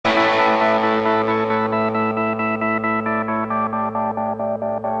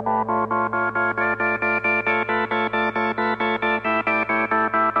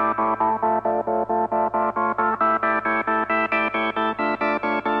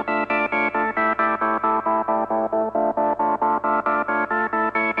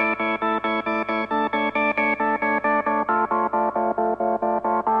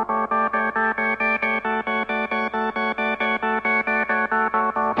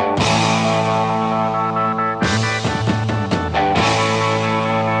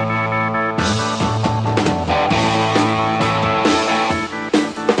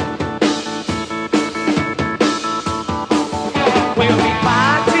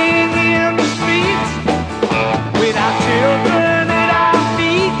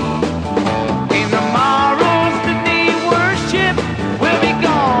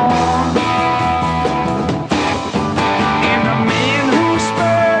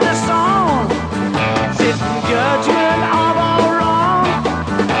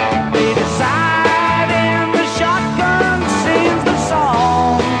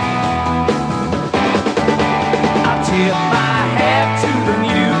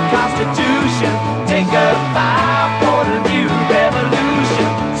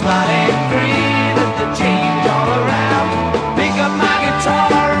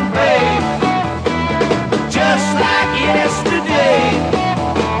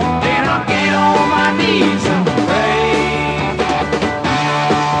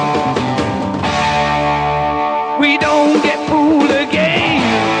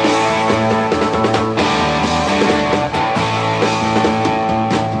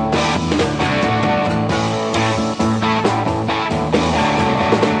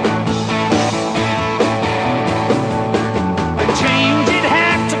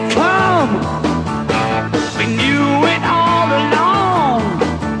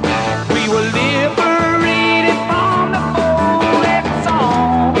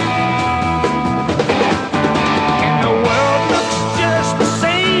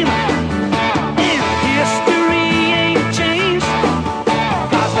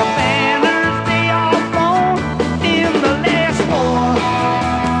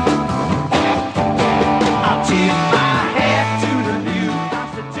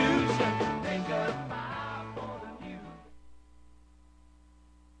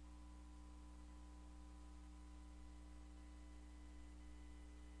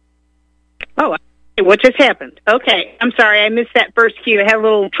Oh, what just happened? Okay, I'm sorry, I missed that first cue. I had a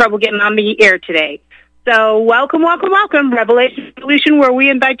little trouble getting on the air today. So welcome, Revelation Solution, where we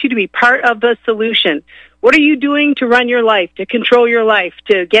invite you to be part of the solution. What are you doing to run your life, to control your life,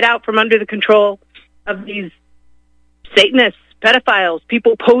 to get out from under the control of these Satanists, pedophiles,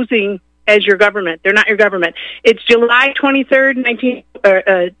 people posing as your government? They're not your government. It's July 23rd,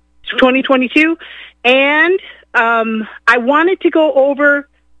 2022, and I wanted to go over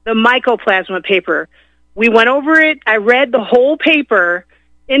the mycoplasma paper. We went over it. I read the whole paper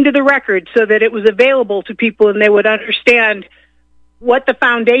into the record so that it was available to people and they would understand what the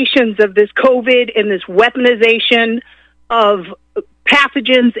foundations of this COVID and this weaponization of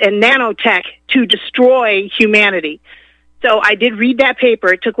pathogens and nanotech to destroy humanity. So I did read that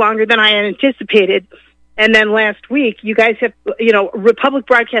paper. It took longer than I had anticipated. And then last week, you guys have, Republic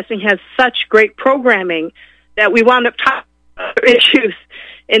Broadcasting has such great programming that we wound up talking about issues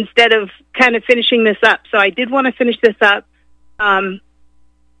instead of kind of finishing this up. So I did want to finish this up.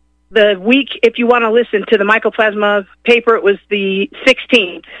 The week, if you want to listen to the mycoplasma paper, it was the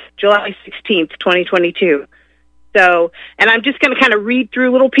 16th, July 16th, 2022. So, and I'm just going to kind of read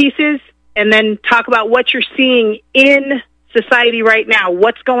through little pieces and then talk about what you're seeing in society right now.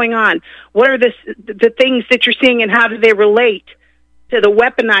 What's going on? What are the things that you're seeing and how do they relate to the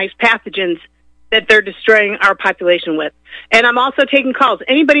weaponized pathogens that they're destroying our population with? And I'm also taking calls.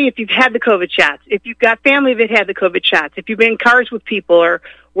 Anybody, if you've had the COVID shots, if you've got family that had the COVID shots, if you've been in cars with people or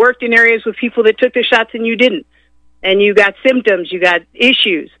worked in areas with people that took the shots and you didn't, and you got symptoms, you got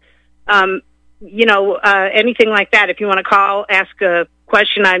issues, anything like that. If you want to call, ask a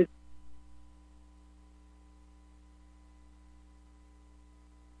question, I'm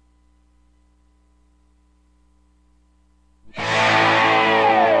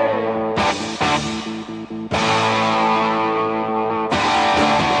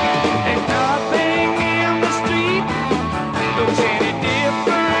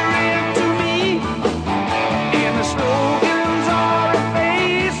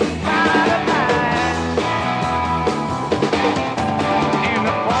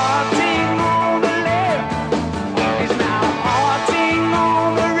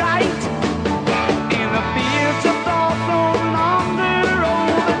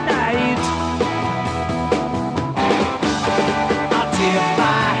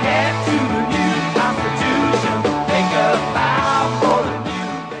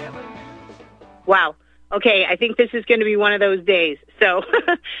wow. Okay, I think this is going to be one of those days. So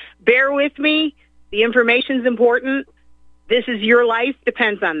bear with me. The information's important. This is your life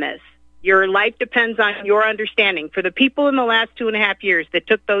depends on this. Your life depends on your understanding. For the people in the last 2.5 years that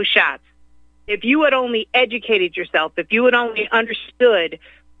took those shots, if you had only educated yourself, if you had only understood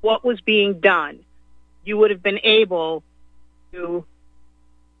what was being done, you would have been able to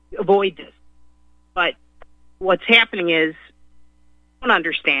avoid this. But what's happening is you don't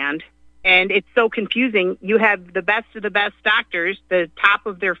understand. And it's so confusing. You have the best of the best doctors, the top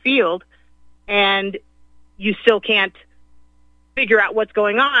of their field, and you still can't figure out what's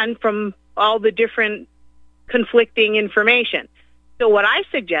going on from all the different conflicting information. So what I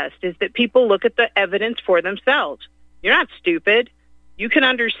suggest is that people look at the evidence for themselves. You're not stupid. You can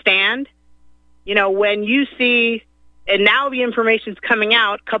understand, when you see, and now the information's coming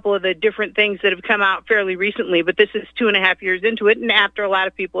out, a couple of the different things that have come out fairly recently, but this is 2.5 years into it, and after a lot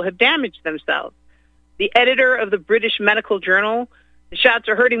of people have damaged themselves. The editor of the British Medical Journal, the shots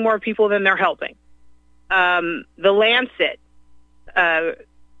are hurting more people than they're helping. The Lancet, the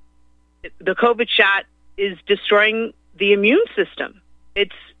COVID shot is destroying the immune system.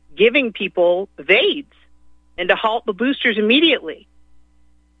 It's giving people VAIDS, and to halt the boosters immediately.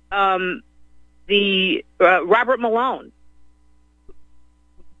 The Robert Malone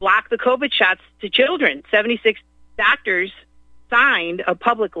blocked the COVID shots to children. 76 doctors signed a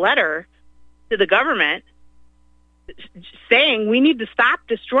public letter to the government saying we need to stop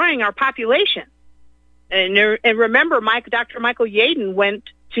destroying our population. And remember, Dr. Michael Yaden went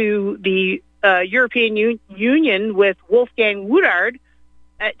to the European Union with Wolfgang Woodard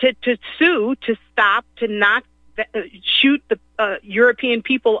to sue to stop, to not shoot the European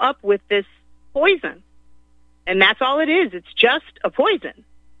people up with this poison. And that's all it is. It's just a poison.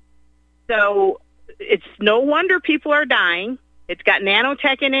 So it's no wonder people are dying. It's got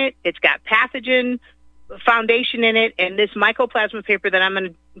nanotech in it. It's got pathogen foundation in it. And this mycoplasma paper that I'm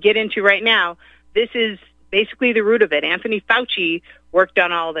going to get into right now, this is basically the root of it. Anthony Fauci worked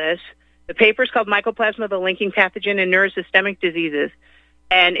on all this. The paper is called Mycoplasma, the Linking Pathogen in Neurosystemic Diseases.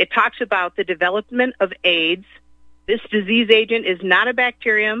 And it talks about the development of AIDS This disease agent is not a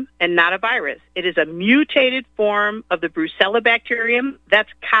bacterium and not a virus. It is a mutated form of the Brucella bacterium. That's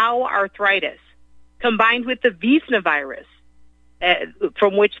cow arthritis, combined with the Visna virus,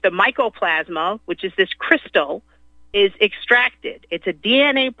 from which the mycoplasma, which is this crystal, is extracted. It's a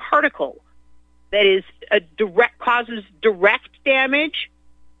DNA particle that is causes direct damage,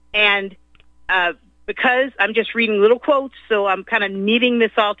 and because I'm just reading little quotes, so I'm kind of knitting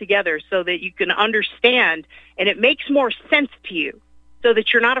this all together so that you can understand, and it makes more sense to you, so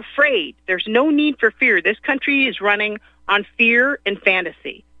that you're not afraid. There's no need for fear. This country is running on fear and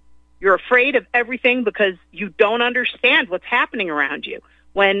fantasy. You're afraid of everything because you don't understand what's happening around you.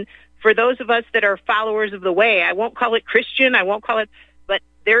 When, for those of us that are followers of the way, I won't call it Christian, I won't call it, but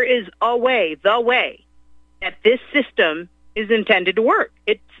there is a way, the way, that this system is intended to work.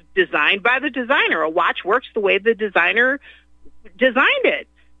 It's designed by the designer. A watch works the way the designer designed it.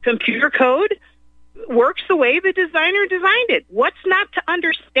 Computer code works the way the designer designed it. What's not to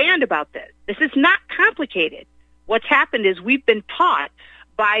understand about this? This is not complicated. What's happened is we've been taught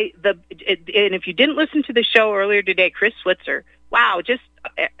by and if you didn't listen to the show earlier today, Chris Switzer, wow, just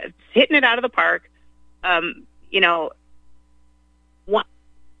hitting it out of the park.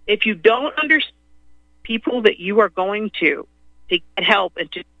 If you don't understand people that you are going to get help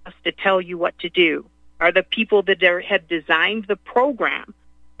and to tell you what to do are the people that have designed the program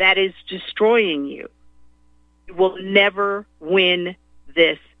that is destroying you. You will never win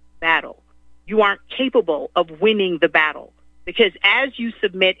this battle. You aren't capable of winning the battle, because as you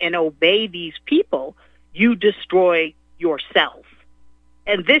submit and obey these people, you destroy yourself.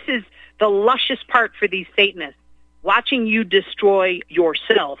 And this is the luscious part for these Satanists, watching you destroy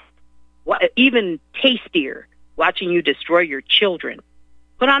yourself. Even tastier, watching you destroy your children.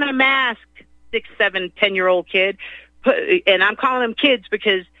 Put on a mask, 6, 7, 10-year-old kid. And I'm calling them kids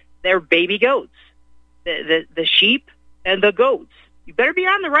because they're baby goats, the sheep and the goats. You better be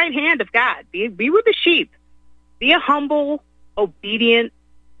on the right hand of God. Be with the sheep. Be a humble, obedient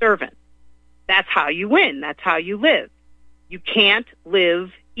servant. That's how you win. That's how you live. You can't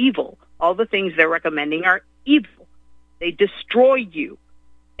live evil. All the things they're recommending are evil. They destroy you.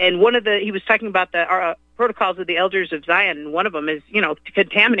 And he was talking about the protocols of the Elders of Zion, and one of them is, to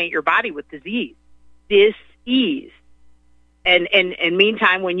contaminate your body with disease. Dis-ease. And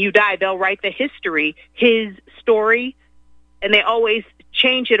meantime, when you die, they'll write the history, his story, and they always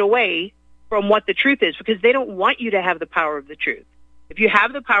change it away from what the truth is, because they don't want you to have the power of the truth. If you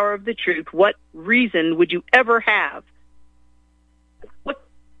have the power of the truth, what reason would you ever have in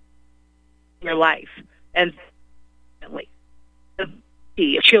your life? And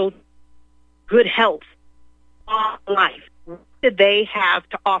children, good health, long life. What did they have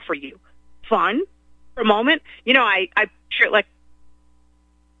to offer you? Fun for a moment? I picture it like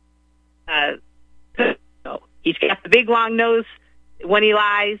he's got the big long nose when he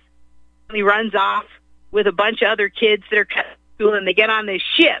lies. He runs off with a bunch of other kids that are cut school, and they get on this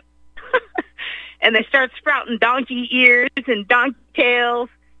ship and they start sprouting donkey ears and donkey tails.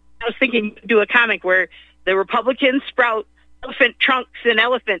 I was thinking you could do a comic where the Republicans sprout elephant trunks and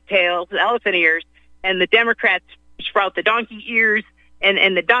elephant tails, elephant ears, and the Democrats sprout the donkey ears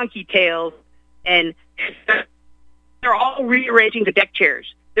and the donkey tails, and they're all rearranging the deck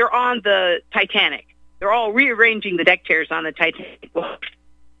chairs. They're on the Titanic. They're all rearranging the deck chairs on the Titanic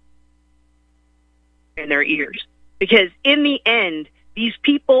in their ears. Because in the end, these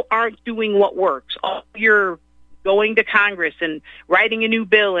people aren't doing what works. All your going to Congress and writing a new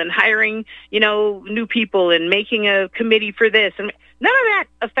bill and hiring, new people and making a committee for this, and none of that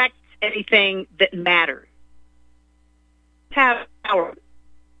affects anything that matters. Have power.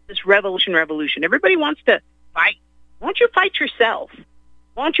 This revolution. Everybody wants to fight. Why don't you fight yourself?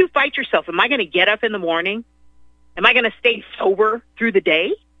 Why don't you fight yourself? Am I going to get up in the morning? Am I going to stay sober through the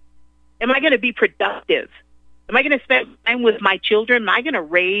day? Am I going to be productive? Am I going to spend time with my children? Am I going to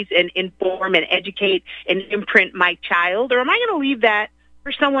raise and inform and educate and imprint my child? Or am I going to leave that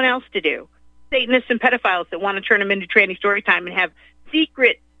for someone else to do? Satanists and pedophiles that want to turn them into tranny story time and have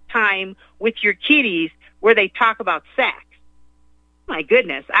secret time with your kiddies where they talk about sex. My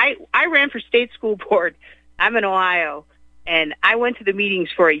goodness. I ran for state school board. I'm in Ohio, and I went to the meetings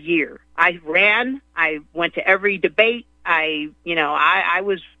for a year. I went to every debate. I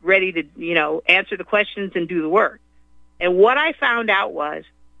was ready to, answer the questions and do the work. And what I found out was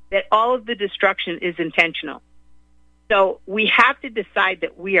that all of the destruction is intentional. So we have to decide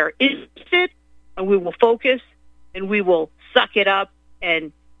that we are interested, and we will focus, and we will suck it up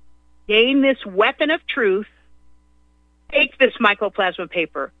and gain this weapon of truth. Take this mycoplasma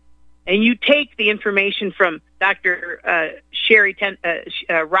paper, and you take the information from Dr. Sherry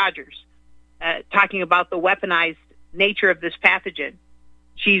Rogers talking about the weaponized nature of this pathogen.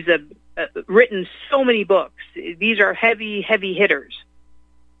 She's written so many books. These are heavy, heavy hitters.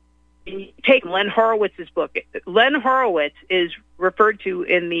 And you take Len Horowitz's book. Len Horowitz is referred to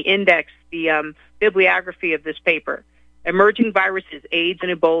in the index, the bibliography of this paper, Emerging Viruses, AIDS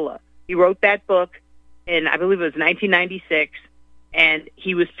and Ebola. He wrote that book in, I believe it was 1996, and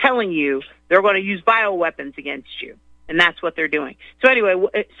he was telling you they're going to use bioweapons against you, and that's what they're doing. So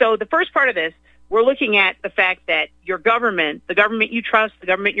anyway, so the first part of this, we're looking at the fact that your government, the government you trust, the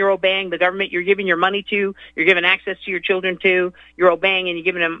government you're obeying, the government you're giving your money to, you're giving access to your children to, you're obeying and you're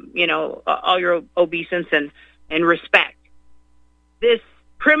giving them, all your obeisance and respect. This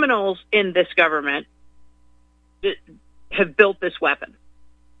criminals in this government have built this weapon.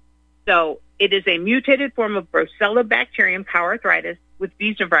 So it is a mutated form of Brucella bacterium cowarthritis with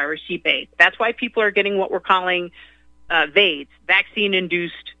Visa virus sheep AIDS. That's why people are getting what we're calling VAIDS,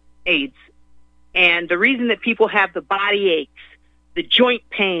 vaccine-induced AIDS. And the reason that people have the body aches, the joint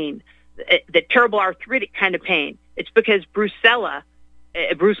pain, the terrible arthritic kind of pain, it's because brucellosis,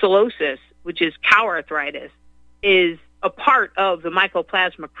 which is cowarthritis, is a part of the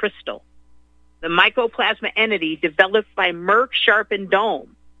Mycoplasma crystal. The Mycoplasma entity developed by Merck Sharp and Dohme.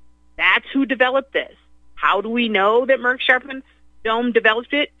 That's who developed this. How do we know that Merck Sharp and Dohme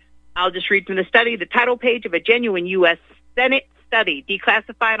developed it? I'll just read from the study. The title page of a genuine U.S. Senate study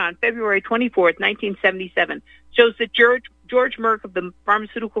declassified on February 24th, 1977, shows that George Merck of the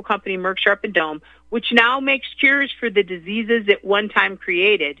pharmaceutical company Merck Sharp and Dohme, which now makes cures for the diseases it one time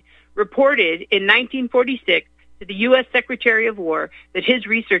created, reported in 1946 to the U.S. Secretary of War that his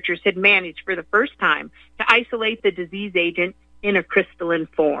researchers had managed for the first time to isolate the disease agent in a crystalline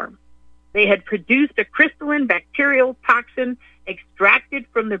form. They had produced a crystalline bacterial toxin extracted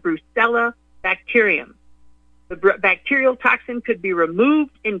from the Brucella bacterium. The bacterial toxin could be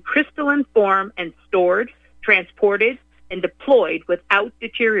removed in crystalline form and stored, transported, and deployed without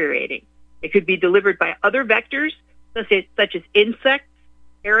deteriorating. It could be delivered by other vectors, such as insects,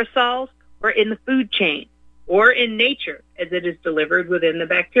 aerosols, or in the food chain, or in nature, as it is delivered within the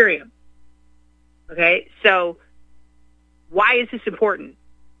bacterium. Okay, so why is this important?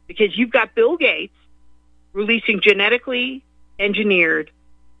 Because you've got Bill Gates releasing genetically engineered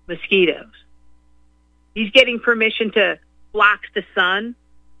mosquitoes. He's getting permission to block the sun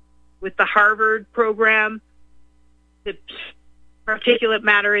with the Harvard program, the particulate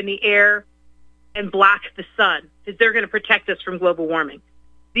matter in the air, and block the sun because they're going to protect us from global warming.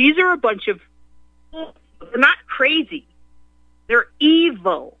 These are a bunch of, they're not crazy. They're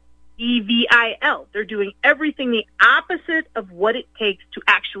evil, E-V-I-L. They're doing everything the opposite of what it takes to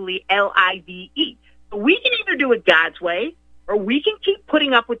actually L-I-V-E. So we can either do it God's way, or we can keep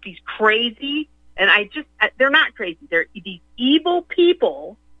putting up with these crazy, and they're not crazy. They're these evil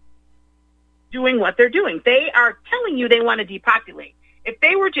people doing what they're doing. They are telling you they want to depopulate. If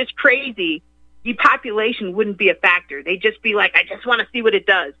they were just crazy, depopulation wouldn't be a factor. They'd just be like, I just want to see what it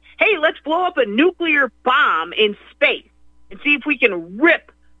does. Hey, let's blow up a nuclear bomb in space and see if we can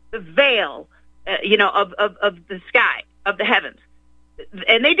rip the veil, of the sky, of the heavens.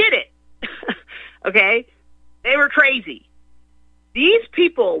 And they did it. Okay? They were crazy. These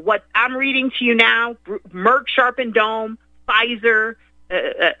people, what I'm reading to you now, Merck Sharp and Dohme, Pfizer,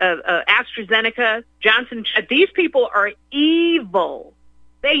 AstraZeneca, Johnson, these people are evil.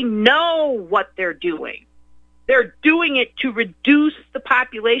 They know what they're doing. They're doing it to reduce the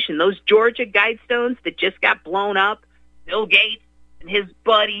population. Those Georgia Guidestones that just got blown up, Bill Gates and his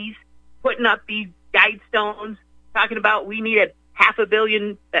buddies putting up these Guidestones, talking about we need 500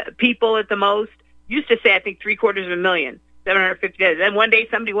 million people at the most. Used to say, I think, 750,000. 750. Then one day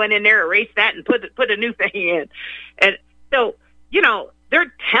somebody went in there, erased that, and put a new thing in. And so,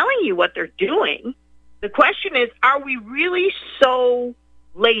 they're telling you what they're doing. The question is, are we really so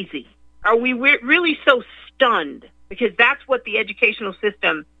lazy? Are we really so stunned? Because that's what the educational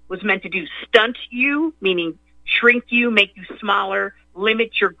system was meant to do. Stunt you, meaning shrink you, make you smaller,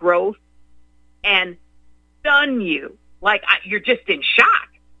 limit your growth, and stun you. Like you're just in shock.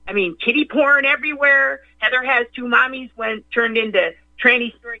 I mean, kitty porn everywhere. Heather Has Two Mommies turned into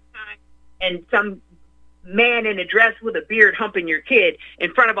tranny story time, and some man in a dress with a beard humping your kid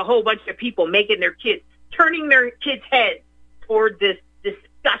in front of a whole bunch of people, making their kids, turning their kids' heads toward this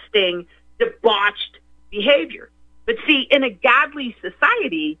disgusting, debauched behavior. But see, in a godly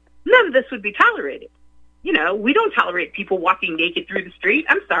society, none of this would be tolerated. We don't tolerate people walking naked through the street.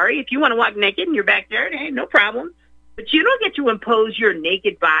 I'm sorry. If you want to walk naked in your backyard, hey, no problem. But you don't get to impose your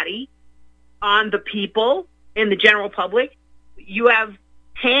naked body on the people in the general public. You have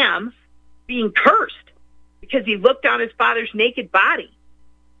Ham being cursed because he looked on his father's naked body.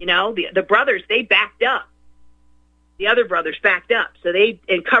 The brothers, they backed up. the other brothers backed up. So they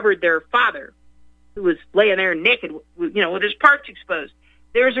covered their father, who was laying there naked, with his parts exposed.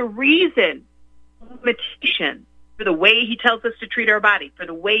 There's a reason, limitation, for the way he tells us to treat our body, for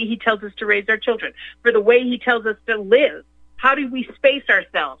the way he tells us to raise our children, for the way he tells us to live. How do we space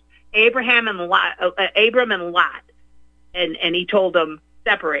ourselves? Abram and Lot, and he told them,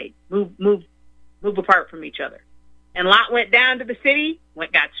 separate, move apart from each other. And Lot went down to the city,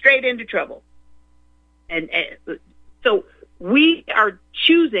 got straight into trouble. And so we are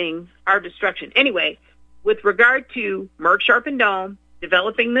choosing our destruction. Anyway, with regard to Merck Sharp and Dome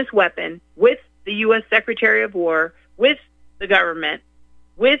developing this weapon with the U.S. Secretary of War, with the government,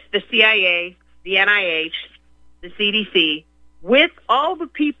 with the CIA, the NIH, the CDC, with all the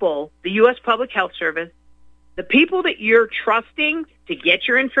people, the U.S. Public Health Service, the people that you're trusting to get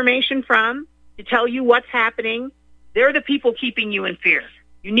your information from, to tell you what's happening, they're the people keeping you in fear.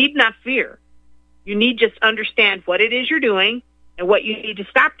 You need not fear. You need just understand what it is you're doing and what you need to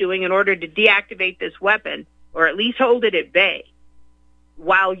stop doing in order to deactivate this weapon, or at least hold it at bay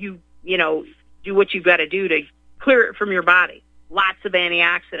while you do what you've got to do to clear it from your body. Lots of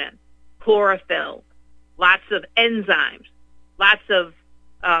antioxidants, chlorophyll, lots of enzymes, lots of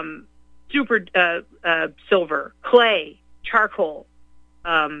super silver, clay, charcoal,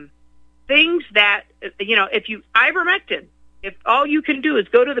 things that, ivermectin, if all you can do is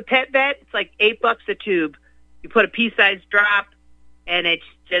go to the pet vet, it's like $8 a tube. You put a pea-sized drop, and it's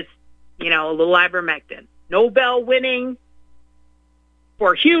just, a little ivermectin. Nobel winning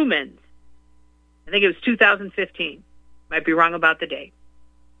for humans. I think it was 2015. Might be wrong about the date.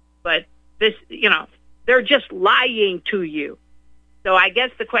 But this, they're just lying to you. So I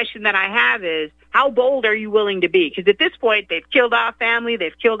guess the question that I have is, how bold are you willing to be? Because at this point, they've killed off family,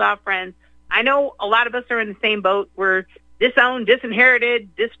 they've killed off friends. I know a lot of us are in the same boat. We're disowned,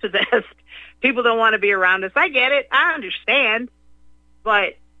 disinherited, dispossessed. People don't want to be around us. I get it. I understand.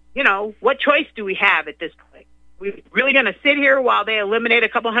 But, what choice do we have at this point? We're really going to sit here while they eliminate a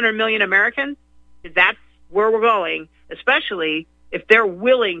couple 100 million Americans? Because that's where we're going, especially if they're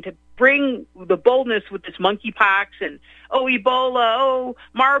willing to bring the boldness with this monkeypox and, Ebola,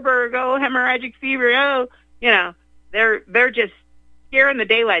 Marburg, hemorrhagic fever, they're just scaring the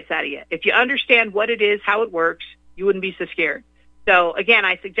daylights out of you. If you understand what it is, how it works, you wouldn't be so scared. So, again,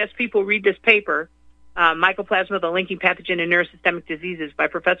 I suggest people read this paper, Mycoplasma, the Linking Pathogen in Neurosystemic Diseases by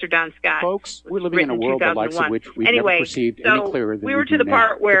Professor Don Scott. Folks, we're living in a world the likes of which we've never perceived any clearer than we were to the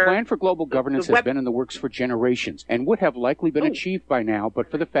part where the plan for global governance has been in the works for generations and would have likely been achieved by now,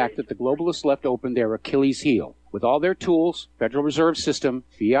 but for the fact that the globalists left open their Achilles heel. With all their tools, Federal Reserve System,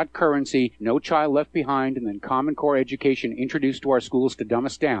 fiat currency, no child left behind, and then Common Core education introduced to our schools to dumb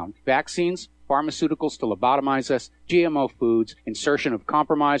us down, vaccines, pharmaceuticals to lobotomize us, GMO foods, insertion of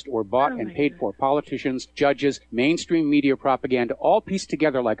compromised or bought and paid for politicians, judges, mainstream media propaganda, all pieced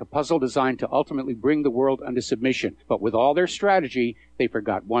together like a puzzle designed to ultimately bring the world under submission. But with all their strategy, they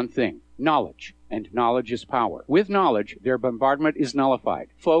forgot one thing: knowledge. And knowledge is power. With knowledge, their bombardment is nullified.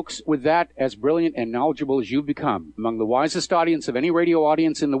 Folks, with that, as brilliant and knowledgeable as you've become, among the wisest audience of any radio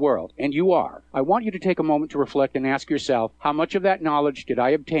audience in the world, and you are, I want you to take a moment to reflect and ask yourself, how much of that knowledge did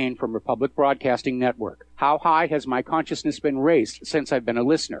I obtain from Republic Broadcasting Network? How high has my consciousness been raised since I've been a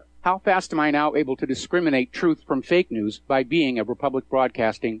listener? How fast am I now able to discriminate truth from fake news by being a Republic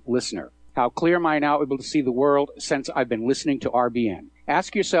Broadcasting listener? How clear am I now able to see the world since I've been listening to RBN?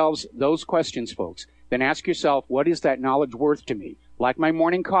 Ask yourselves those questions, folks. Then ask yourself, what is that knowledge worth to me? Like my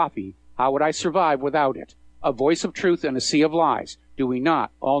morning coffee, how would I survive without it? A voice of truth in a sea of lies. Do we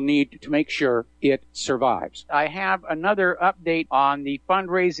not all need to make sure it survives? I have another update on the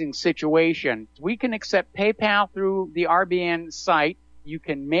fundraising situation. We can accept PayPal through the RBN site. You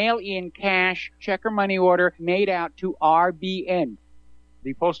can mail in cash, check or money order made out to RBN.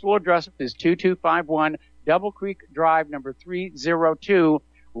 The postal address is 2251 Double Creek Drive, number 302,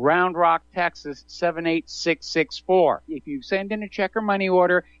 Round Rock, Texas, 78664. If you send in a check or money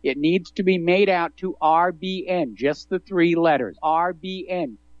order, it needs to be made out to RBN, just the 3 letters,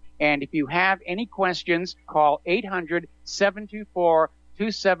 RBN. And if you have any questions, call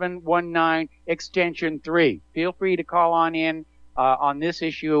 800-724-2719, extension 3. Feel free to call on in on this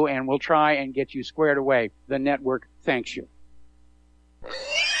issue, and we'll try and get you squared away. The network thanks you.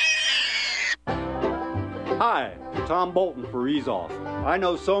 Hi, Tom Bolton for EaseOff. I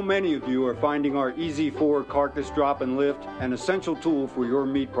know so many of you are finding our EZ4 carcass drop and lift an essential tool for your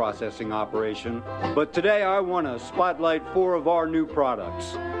meat processing operation. But today I want to spotlight 4 of our new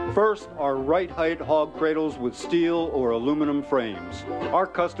products. First, our right height hog cradles with steel or aluminum frames. Our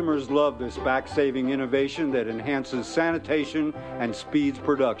customers love this back-saving innovation that enhances sanitation and speeds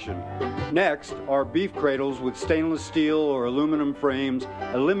production. Next, our beef cradles with stainless steel or aluminum frames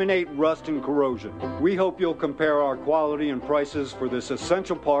eliminate rust and corrosion. We hope you'll compare our quality and prices for this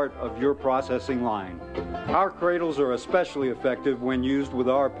essential part of your processing line. Our cradles are especially effective when used with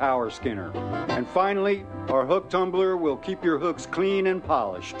our power skinner. And finally, our hook tumbler will keep your hooks clean and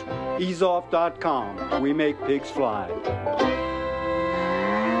polished. EaseOff.com. We make pigs fly.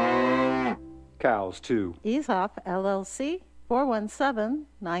 Cows, too. EaseOff, LLC,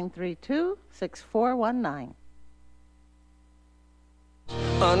 417-932-6419.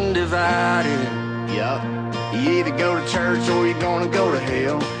 Undivided. Yup. You either go to church or you're gonna go to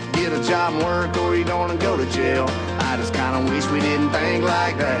hell. Get a job and work or you're gonna go to jail. I just kinda wish we didn't think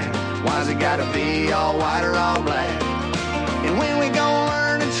like that. Why's it gotta be all white or all black? And when we gonna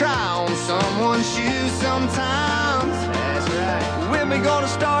learn to try on someone's shoes sometimes? That's right. When we gonna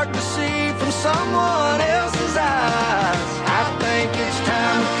start to see from someone else's eyes? I think it's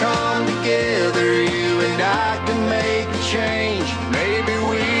time to come together. You and I can make a change. Maybe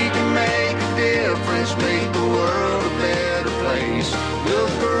we can make a difference, make the world a better place.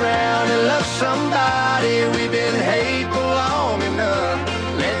 Look around and love somebody. We've been hateful long enough.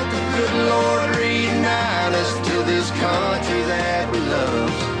 Let the good Lord reunite us to this country that we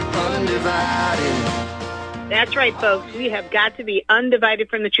love. Undivided. That's right, folks. We have got to be undivided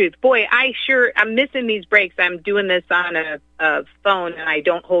from the truth. Boy, I'm missing these breaks. I'm doing this on a phone, and I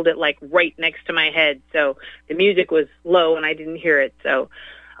don't hold it like right next to my head. So the music was low, and I didn't hear it. So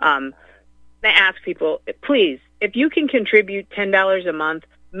I ask people, please, if you can contribute $10 a month,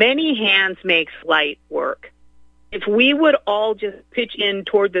 many hands makes light work. If we would all just pitch in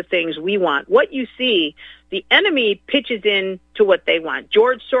toward the things we want, what you see, the enemy pitches in to what they want.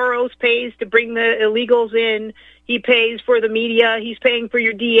 George Soros pays to bring the illegals in. He pays for the media. He's paying for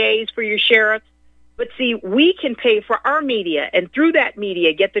your DAs, for your sheriffs. But see, we can pay for our media, and through that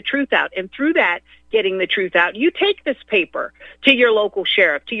media, get the truth out. And through that, getting the truth out, you take this paper to your local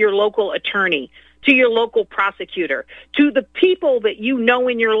sheriff, to your local attorney, to your local prosecutor, to the people that you know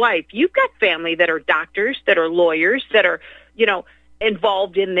in your life. You've got family that are doctors, that are lawyers, that are,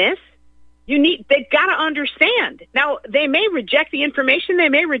 involved in this. They've got to understand. Now, they may reject the information, they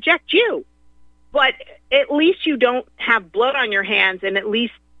may reject you, but at least you don't have blood on your hands, and at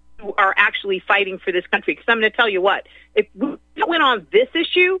least you are actually fighting for this country. Because I'm going to tell you what, if we went on this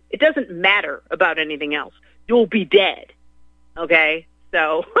issue, it doesn't matter about anything else. You'll be dead. Okay?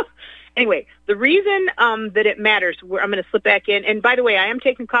 So... Anyway, the reason that it matters, I'm going to slip back in. And by the way, I am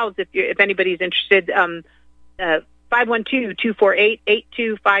taking calls if anybody's interested.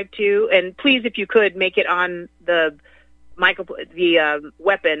 512-248-8252. And please, if you could, make it on the weapon,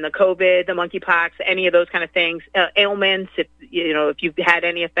 the COVID, the monkeypox, any of those kind of things, ailments. If you've had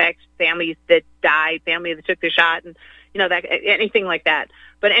any effects, families that died, family that took the shot, and that anything like that.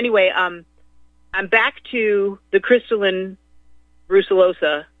 But anyway, I'm back to the crystalline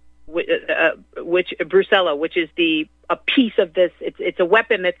brucellosa. Brucella, which is a piece of this. It's a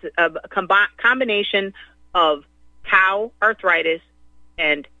weapon that's a combination of cow arthritis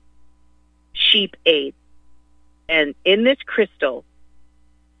and sheep AIDS. And in this crystal,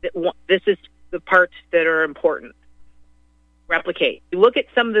 this is the parts that are important. Replicate. You look at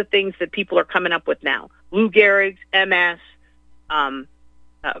some of the things that people are coming up with now. Lou Gehrig's, MS,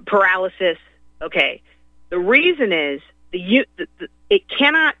 paralysis. Okay. The reason is it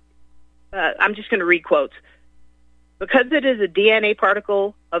cannot. I'm just going to read quotes. Because it is a DNA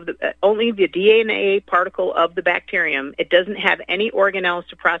particle only the DNA particle of the bacterium, it doesn't have any organelles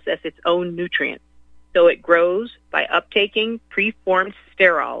to process its own nutrients. So it grows by uptaking preformed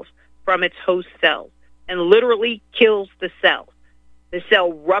sterols from its host cells and literally kills the cell. The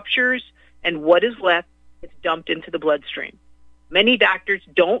cell ruptures, and what is left is dumped into the bloodstream. Many doctors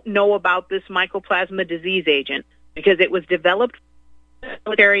don't know about this mycoplasma disease agent because it was developed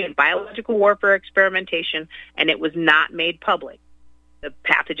military and biological warfare experimentation, and it was not made public. The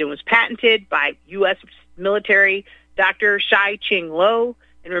pathogen was patented by U.S. military Dr. Shai-Ching Lo,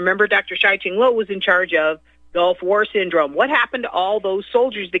 and remember, Dr. Shai-Ching Lo was in charge of Gulf War syndrome. What happened to all those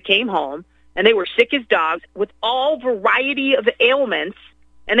soldiers that came home, and they were sick as dogs with all variety of ailments,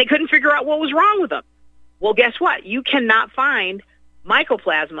 and they couldn't figure out what was wrong with them? Well, guess what? You cannot find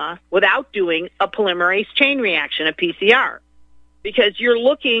mycoplasma without doing a polymerase chain reaction, a PCR. Because you're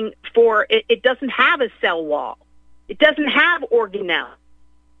looking for, it doesn't have a cell wall. It doesn't have organelle.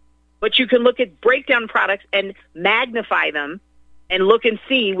 But you can look at breakdown products and magnify them and look and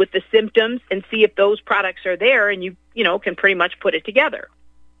see with the symptoms and see if those products are there, and you can pretty much put it together.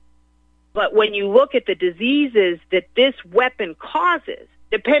 But when you look at the diseases that this weapon causes,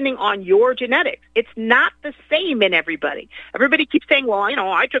 depending on your genetics, it's not the same in everybody. Everybody keeps saying, well,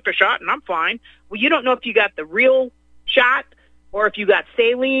 I took the shot and I'm fine. Well, you don't know if you got the real shot or if you got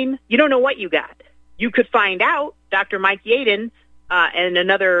saline. You don't know what you got. You could find out. Dr. Mike Yaden and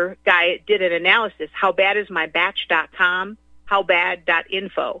another guy did an analysis. Howbadismybatch.com,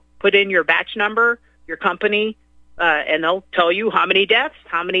 howbad.info. Put in your batch number, your company, and they'll tell you how many deaths,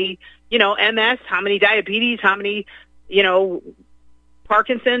 how many, MS, how many diabetes, how many,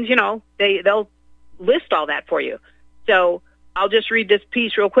 Parkinson's, they'll list all that for you. So I'll just read this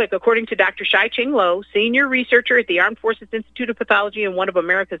piece real quick. According to Dr. Shai-Ching Lo, senior researcher at the Armed Forces Institute of Pathology and one of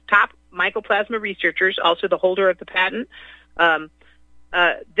America's top mycoplasma researchers, also the holder of the patent,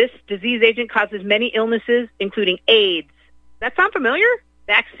 this disease agent causes many illnesses, including AIDS. That sound familiar?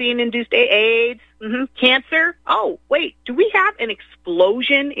 Vaccine-induced AIDS, cancer. Oh, wait, do we have an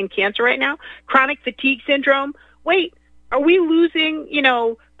explosion in cancer right now? Chronic fatigue syndrome. Wait, are we losing,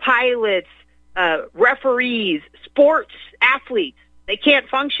 pilots, referees, sports athletes? They can't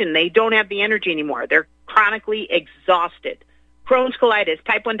function. They don't have the energy anymore. They're chronically exhausted. Crohn's colitis,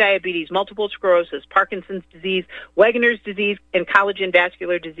 type 1 diabetes, multiple sclerosis, Parkinson's disease, Wegener's disease, and collagen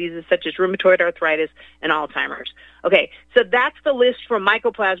vascular diseases such as rheumatoid arthritis and Alzheimer's. Okay, so that's the list from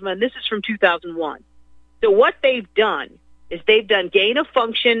Mycoplasma, and this is from 2001. So what they've done is they've done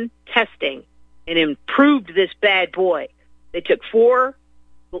gain-of-function testing and improved this bad boy. They took 4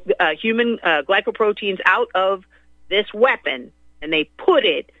 human glycoproteins out of this weapon, and they put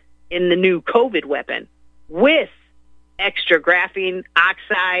it in the new COVID weapon with extra graphene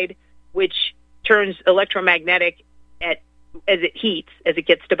oxide, which turns electromagnetic as it heats, as it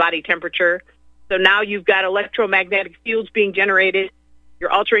gets to body temperature. So now you've got electromagnetic fields being generated.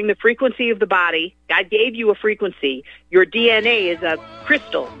 You're altering the frequency of the body. God gave you a frequency. Your DNA is a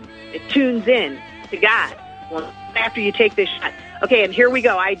crystal. It tunes in to God. Well, after you take this shot. Okay, and here we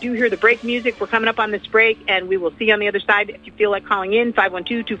go. I do hear the break music. We're coming up on this break, and we will see you on the other side. If you feel like calling in,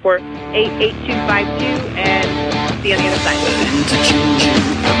 512-248-8252, and see you on the other side.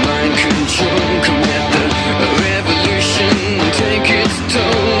 Mind control, commit the revolution, take its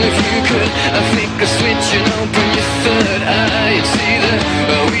toll. If you could flick a switch and open your third eye, you'd see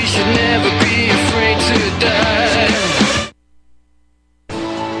that we should never be afraid to die.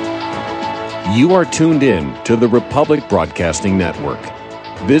 You are tuned in to the Republic Broadcasting Network.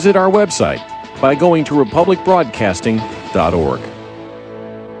 Visit our website by going to republicbroadcasting.org.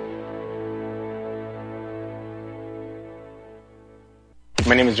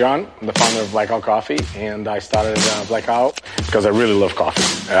 My name is John. I'm the founder of Blackout Coffee, and I started Blackout because I really love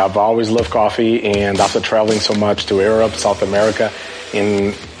coffee. I've always loved coffee, and after traveling so much to Europe, South America,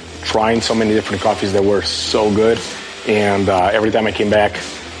 and trying so many different coffees that were so good, and every time I came back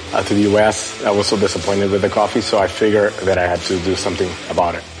to the U.S., I was so disappointed with the coffee, so I figured that I had to do something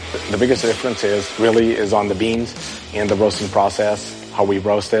about it. The biggest difference is on the beans and the roasting process, how we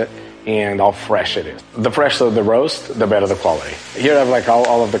roast it, and how fresh it is. The fresher the roast, the better the quality. Here I have like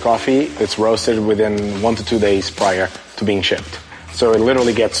all of the coffee. It's roasted within 1 to 2 days prior to being shipped. So it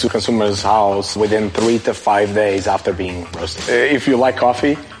literally gets to consumer's house within 3 to 5 days after being roasted. If you like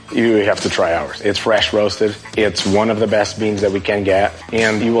coffee, you have to try ours. It's fresh roasted. It's one of the best beans that we can get,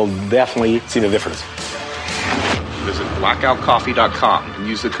 and you will definitely see the difference. Visit blackoutcoffee.com and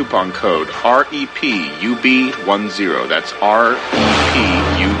use the coupon code REPUB10. That's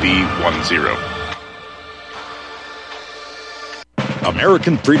REPUB10.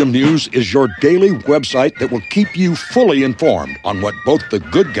 American Freedom News is your daily website that will keep you fully informed on what both the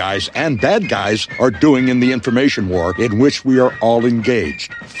good guys and bad guys are doing in the information war in which we are all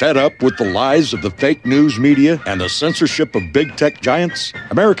engaged. Fed up with the lies of the fake news media and the censorship of big tech giants?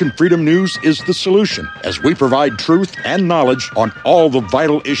 American Freedom News is the solution, as we provide truth and knowledge on all the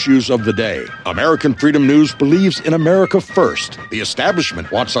vital issues of the day. American Freedom News believes in America first. The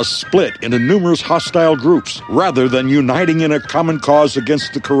establishment wants us split into numerous hostile groups rather than uniting in a common cause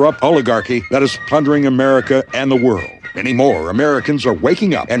against the corrupt oligarchy that is plundering America and the world. Many more Americans are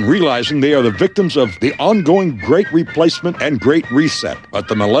waking up and realizing they are the victims of the ongoing Great Replacement and Great Reset. But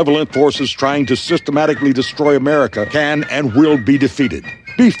the malevolent forces trying to systematically destroy America can and will be defeated.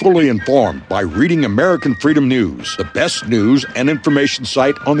 Be fully informed by reading American Freedom News, the best news and information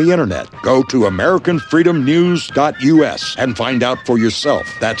site on the internet. Go to AmericanFreedomNews.us and find out for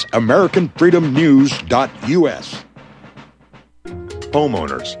yourself. That's AmericanFreedomNews.us.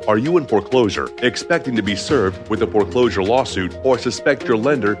 Homeowners, are you in foreclosure, expecting to be served with a foreclosure lawsuit, or suspect your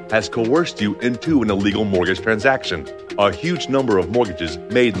lender has coerced you into an illegal mortgage transaction? A huge number of mortgages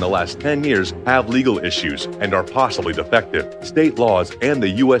made in the last 10 years have legal issues and are possibly defective. State laws and the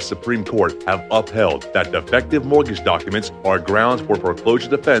U.S. Supreme Court have upheld that defective mortgage documents are grounds for foreclosure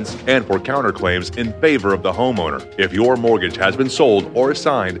defense and for counterclaims in favor of the homeowner. If your mortgage has been sold or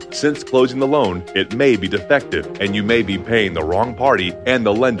assigned since closing the loan, it may be defective and you may be paying the wrong party, and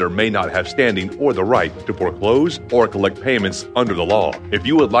the lender may not have standing or the right to foreclose or collect payments under the law. If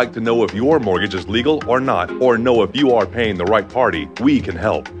you would like to know if your mortgage is legal or not, or know if you are paying the right party, we can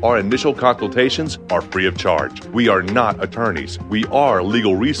help. Our initial consultations are free of charge. We are not attorneys. We are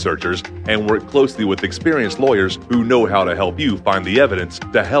legal researchers and work closely with experienced lawyers who know how to help you find the evidence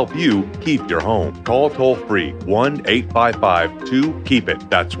to help you keep your home. Call toll-free 1-855-2-KEEP-IT.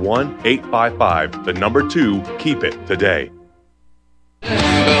 That's 1-855-2-KEEP-IT today.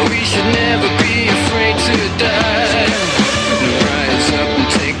 We should never be afraid to die. Rise up and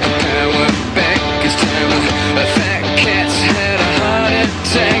take the power back. It's time. A fat cat's had a heart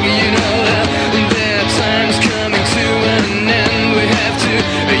attack. You know that their time's coming to an end. We have to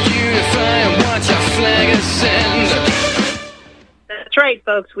unify and watch our flag ascend. That's right,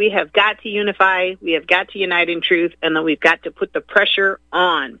 folks. We have got to unify. We have got to unite in truth, and then we've got to put the pressure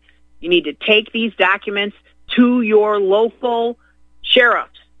on. You need to take these documents to your local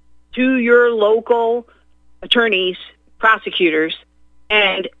sheriffs, to your local attorneys, prosecutors,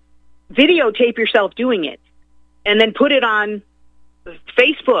 and videotape yourself doing it. And then put it on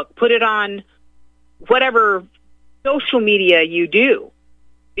Facebook, put it on whatever social media you do.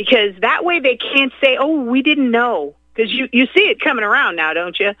 Because that way they can't say, oh, we didn't know. Because you see it coming around now,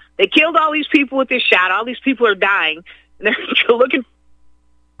 don't you? They killed all these people with this shot. All these people are dying. And they're looking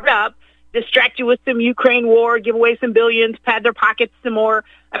up, distract you with some Ukraine war, give away some billions, pad their pockets some more.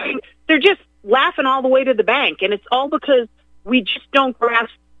 I mean, they're just laughing all the way to the bank. And it's all because we just don't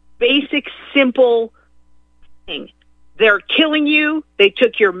grasp basic, simple thing. They're killing you. They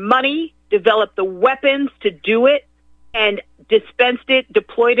took your money, developed the weapons to do it, and dispensed it,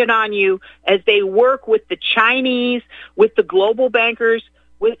 deployed it on you as they work with the Chinese, with the global bankers,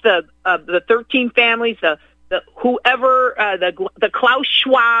 with the 13 families, the Klaus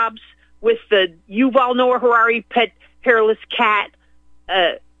Schwabs, with the Yuval Noah Harari pet hairless cat,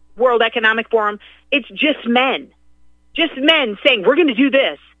 World Economic Forum. It's just men saying, we're going to do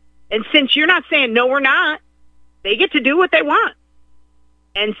this. And since you're not saying, no, we're not, they get to do what they want.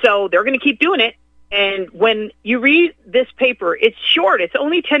 And so they're going to keep doing it. And when you read this paper, it's short. It's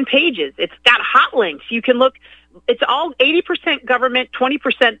only 10 pages. It's got hot links. You can look. It's all 80% government,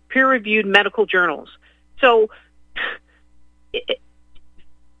 20% peer-reviewed medical journals. So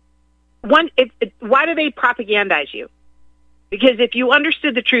why do they propagandize you? Because if you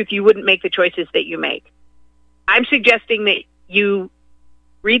understood the truth, you wouldn't make the choices that you make. I'm suggesting that you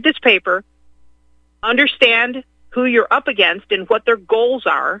read this paper, understand who you're up against and what their goals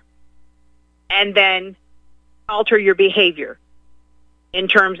are, and then alter your behavior in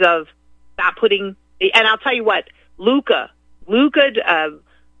terms of stop putting. And I'll tell you what, Luca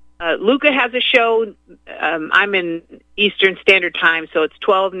has a show. I'm in Eastern Standard Time, so it's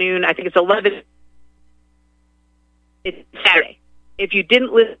 12 noon. I think it's 11. It's Saturday. If you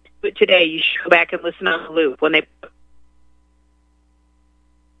didn't listen to it today, you should go back and listen on the loop when they.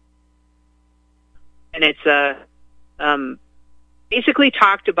 And it's basically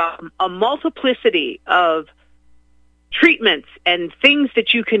talked about a multiplicity of treatments and things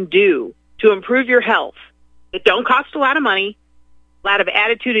that you can do to improve your health that don't cost a lot of money, a lot of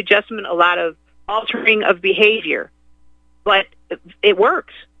attitude adjustment, a lot of altering of behavior, but it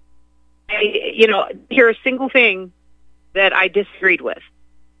works. Here's a single thing that I disagreed with,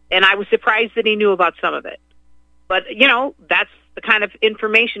 and I was surprised that he knew about some of it. But, that's the kind of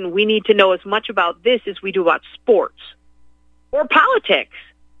information we need to know as much about this as we do about sports or politics.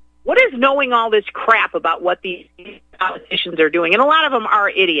 What is knowing all this crap about what these politicians are doing? And a lot of them are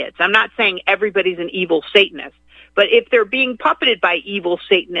idiots. I'm not saying everybody's an evil Satanist, but if they're being puppeted by evil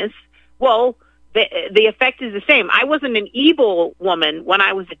Satanists, well, the effect is the same. I wasn't an evil woman when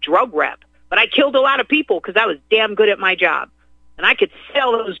I was a drug rep, but I killed a lot of people because I was damn good at my job. And I could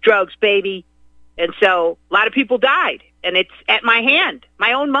sell those drugs, baby. And so a lot of people died, and it's at my hand.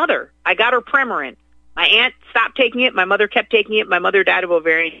 My own mother, I got her Premarin. My aunt stopped taking it. My mother kept taking it. My mother died of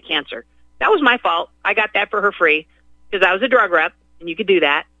ovarian cancer. That was my fault. I got that for her free because I was a drug rep, and you could do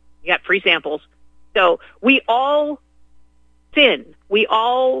that. You got free samples. So we all sin. We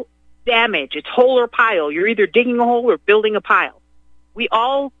all damage. It's hole or pile. You're either digging a hole or building a pile. We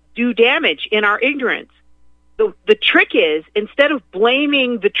all do damage in our ignorance. The trick is, instead of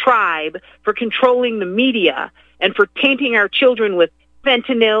blaming the tribe for controlling the media and for tainting our children with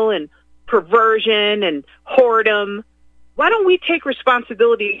fentanyl and perversion and whoredom Why don't we take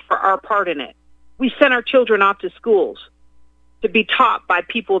responsibility for our part in it? We sent our children off to schools to be taught by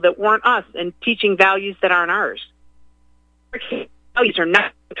people that weren't us and teaching values that aren't ours. Values are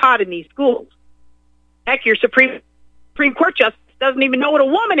not taught in these schools. Heck, your Supreme Court justice doesn't even know what a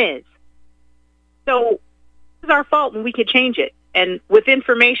woman is. So this is our fault, and we can change it. And with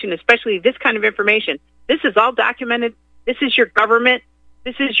information, especially this kind of information, this is all documented. This is your government.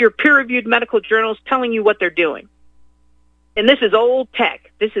 This is your peer-reviewed medical journals telling you what they're doing. And this is old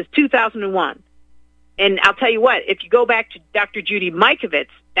tech. This is 2001. And I'll tell you what, if you go back to Dr. Judy Mikovits,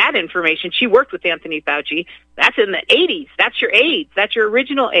 that information, she worked with Anthony Fauci. That's in the 80s. That's your AIDS. That's your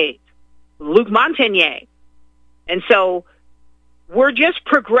original AIDS. Luc Montagnier. And so we're just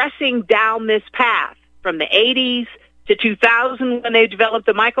progressing down this path from the 80s to 2000 when they developed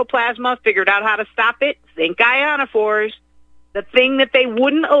the mycoplasma, figured out how to stop it, zinc ionophores. The thing that they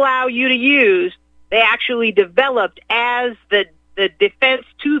wouldn't allow you to use, they actually developed as the defense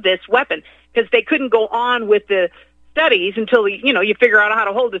to this weapon, because they couldn't go on with the studies until, you figure out how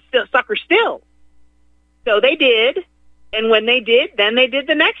to hold the sucker still. So they did, and when they did, then they did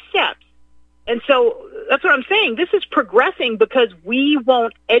the next steps. And so that's what I'm saying. This is progressing because we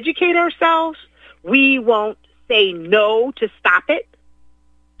won't educate ourselves. We won't say no to stop it.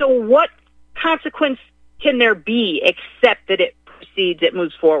 So what consequence can there be except that it proceeds, it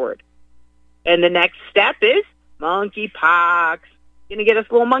moves forward? And the next step is monkeypox. Going to get us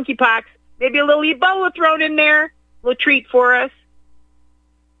a little monkeypox. Maybe a little Ebola thrown in there. A little treat for us.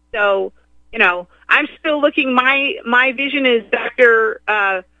 So, I'm still looking. My vision is Dr.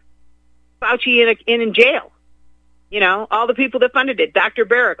 Fauci in jail. All the people that funded it, Dr.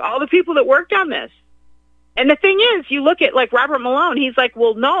 Barrick, all the people that worked on this. And the thing is, you look at like Robert Malone, he's like,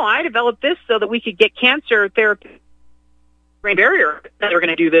 well, no, I developed this so that we could get cancer therapy, brain barrier. They're going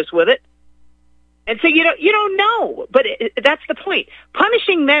to do this with it. And so you don't know, but that's the point.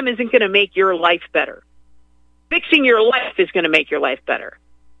 Punishing them isn't going to make your life better. Fixing your life is going to make your life better.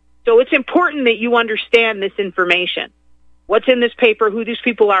 So it's important that you understand this information. What's in this paper, who these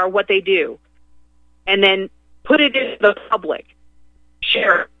people are, what they do. And then put it into the public.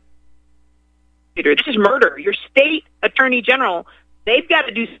 Share it. This is murder. Your state attorney general, they've got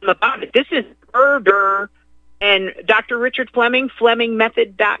to do something about it. This is murder. And Dr. Richard Fleming,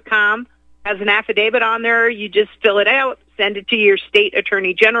 FlemingMethod.com, has an affidavit on there. You just fill it out, send it to your state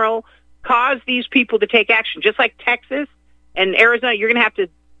attorney general, cause these people to take action. Just like Texas and Arizona, you're going to have to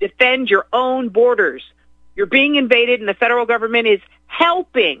defend your own borders. You're being invaded, and the federal government is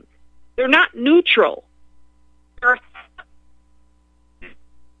helping. They're not neutral. They're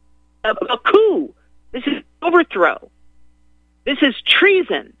a coup. This is overthrow. This is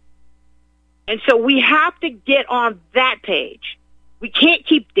treason. And so we have to get on that page. We can't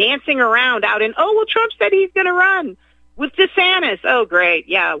keep dancing around out in, Trump said he's going to run with DeSantis. Oh, great.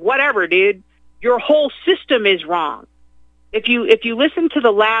 Yeah, whatever, dude. Your whole system is wrong. If you listen to the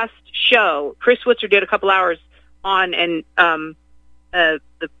last show, Chris Switzer did a couple hours on the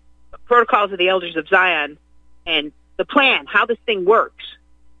protocols of the Elders of Zion and the plan, how this thing works,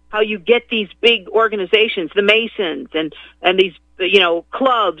 how you get these big organizations, the Masons and these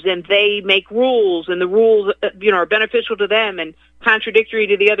clubs, and they make rules, and the rules are beneficial to them and contradictory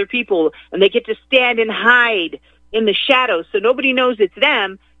to the other people, and they get to stand and hide in the shadows so nobody knows it's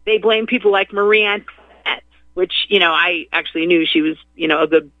them. They blame people like Marie Antoinette, which I actually knew she was a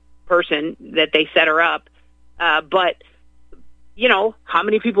good person, that they set her up, but how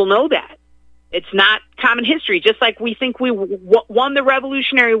many people know that? It's not common history, just like we think we won the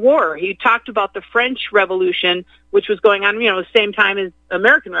Revolutionary War. He talked about the French Revolution, which was going on, the same time as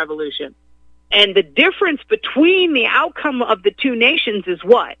American Revolution. And the difference between the outcome of the two nations is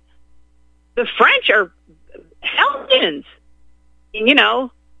what? The French are Hellions. The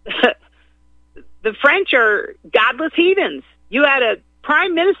French are godless heathens. You had a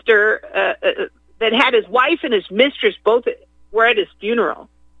prime minister that had his wife and his mistress both were at his funeral.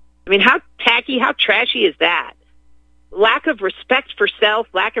 I mean, how tacky, how trashy is that? Lack of respect for self,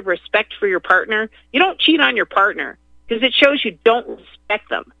 lack of respect for your partner. You don't cheat on your partner because it shows you don't respect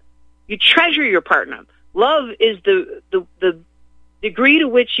them. You treasure your partner. Love is the degree to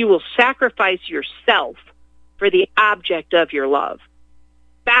which you will sacrifice yourself for the object of your love.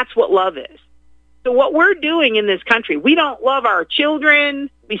 That's what love is. So what we're doing in this country, we don't love our children.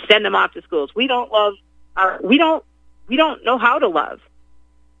 We send them off to schools. We don't know how to love.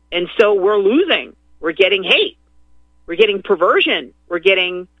 And so we're losing. We're getting hate. We're getting perversion. We're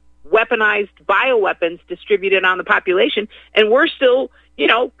getting weaponized bioweapons distributed on the population. And we're still,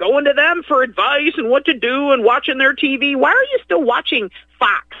 going to them for advice and what to do and watching their TV. Why are you still watching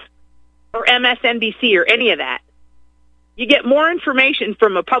Fox or MSNBC or any of that? You get more information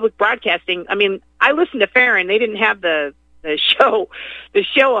from a public broadcasting. I mean, I listened to Farron. They didn't have the show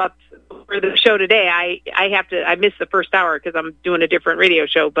up for the show today. I missed the first hour because I'm doing a different radio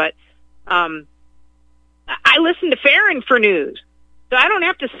show, but I listen to Farron for news, so I don't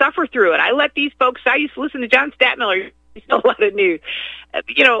have to suffer through it. I let these folks. I used to listen to John Statmiller. He's a lot of news.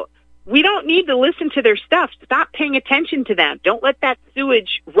 We don't need to listen to their stuff. Stop paying attention to them. Don't let that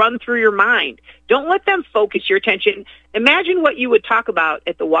sewage run through your mind. Don't let them focus your attention. Imagine what you would talk about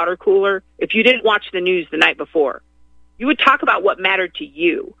at the water cooler if you didn't watch the news the night before. You would talk about what mattered to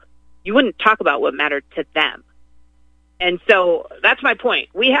you. You wouldn't talk about what mattered to them. And so that's my point.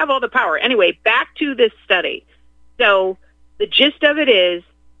 We have all the power. Anyway, back to this study. So the gist of it is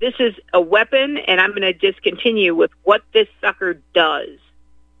this is a weapon, and I'm going to just continue with what this sucker does.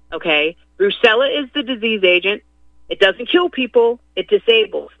 Okay? Brucella is the disease agent. It doesn't kill people. It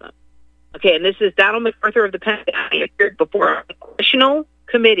disables them. Okay, and this is Donald MacArthur of the Pentagon. He appeared before a congressional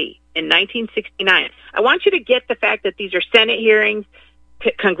committee in 1969. I want you to get the fact that these are Senate hearings,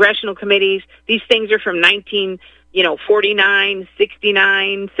 congressional committees. These things are from 49,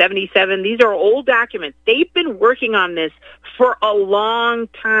 69, 77. These are old documents. They've been working on this for a long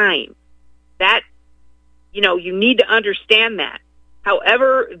time. That, you need to understand that.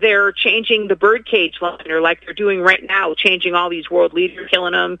 However, they're changing the birdcage liner like they're doing right now, changing all these world leaders,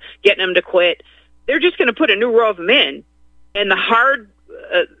 killing them, getting them to quit. They're just going to put a new row of them in, and the hard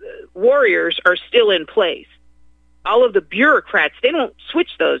warriors are still in place. All of the bureaucrats, they don't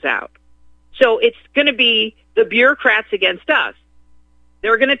switch those out. So it's going to be the bureaucrats against us.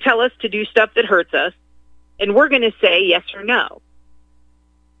 They're going to tell us to do stuff that hurts us, and we're going to say yes or no.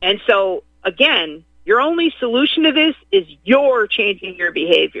 And so, again, your only solution to this is you're changing your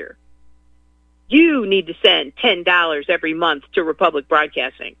behavior. You need to send $10 every month to Republic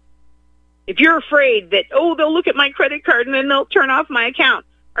Broadcasting. If you're afraid that, they'll look at my credit card and then they'll turn off my account.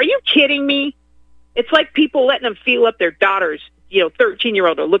 Are you kidding me? It's like people letting them feel up their daughters,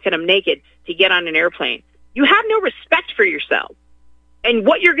 13-year-old, or look at them naked to get on an airplane. You have no respect for yourself. And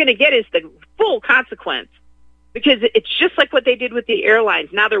what you're going to get is the full consequence. Because it's just like what they did with the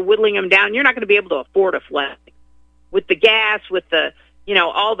airlines. Now they're whittling them down. You're not going to be able to afford a flight. With the gas, with the,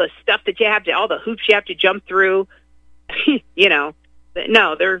 all the stuff that you have to, all the hoops you have to jump through, no,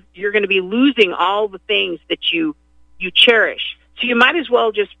 you're going to be losing all the things that you cherish. So you might as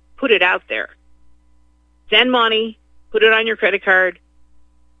well just put it out there. Send money, put it on your credit card.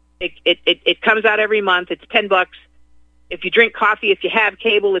 It comes out every month. It's $10. If you drink coffee, if you have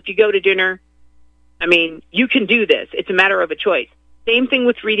cable, if you go to dinner, I mean, you can do this. It's a matter of a choice. Same thing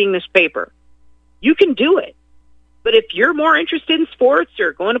with reading this paper. You can do it. But if you're more interested in sports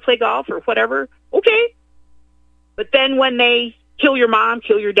or going to play golf or whatever, okay. But then when they kill your mom,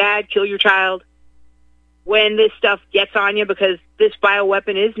 kill your dad, kill your child, when this stuff gets on you because this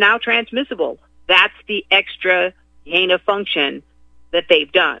bioweapon is now transmissible, that's the extra gain of function that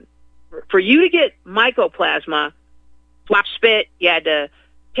they've done. For you to get mycoplasma, swap spit, you had to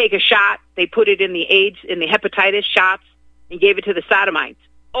take a shot. They put it in the AIDS, in the hepatitis shots, and gave it to the sodomites.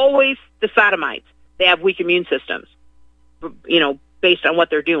 Always the sodomites. They have weak immune systems, based on what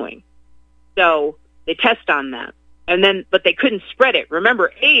they're doing. So they test on them. But they couldn't spread it.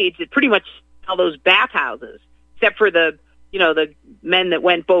 Remember, AIDS, it pretty much all those bathhouses, except for the men that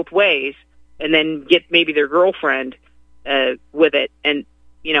went both ways and then get maybe their girlfriend with it. And,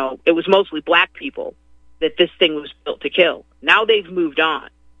 it was mostly black people that this thing was built to kill. Now they've moved on.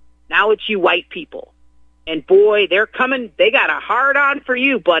 Now it's you white people. And boy, they're coming. They got a hard on for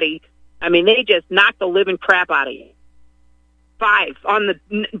you, buddy. I mean, they just knocked the living crap out of you. 5 on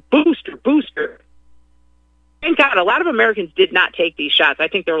the booster. Thank God, a lot of Americans did not take these shots. I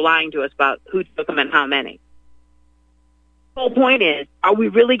think they're lying to us about who took them and how many. The whole point is, are we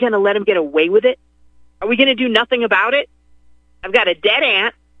really going to let them get away with it? Are we going to do nothing about it? I've got a dead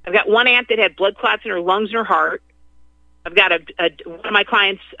aunt. I've got one aunt that had blood clots in her lungs and her heart. I've got one of my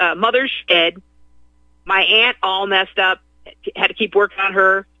clients' mother's dead. My aunt all messed up, had to keep working on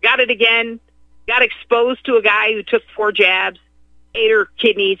her. Got it again. Got exposed to a guy who took 4 jabs, ate her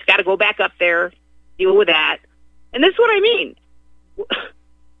kidneys. Got to go back up there, deal with that. And this is what I mean.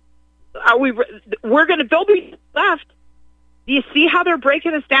 They'll be left. Do you see how they're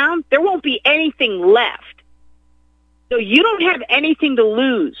breaking us down? There won't be anything left. So you don't have anything to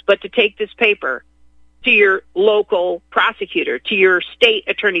lose but to take this paper to your local prosecutor, to your state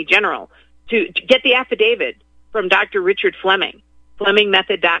attorney general, to get the affidavit from Dr. Richard Fleming,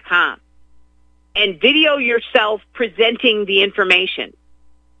 FlemingMethod.com, and video yourself presenting the information.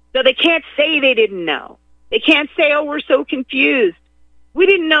 So they can't say they didn't know. They can't say, we're so confused. We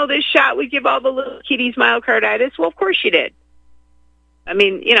didn't know this shot would give all the little kiddies myocarditis. Well, of course you did. I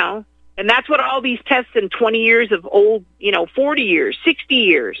mean, and that's what all these tests in 20 years of old, 40 years, 60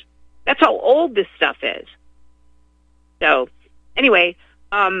 years. That's how old this stuff is. So, anyway,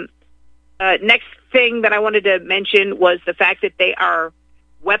 next thing that I wanted to mention was the fact that they are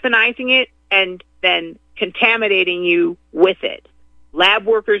weaponizing it and then contaminating you with it. Lab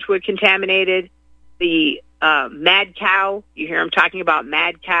workers were contaminated. The mad cow, you hear them talking about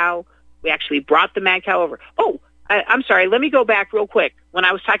mad cow. We actually brought the mad cow over. Oh, I'm sorry. Let me go back real quick. When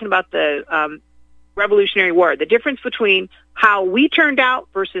I was talking about the Revolutionary War, the difference between how we turned out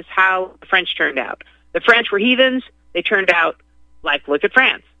versus how the French turned out. The French were heathens. They turned out like, look at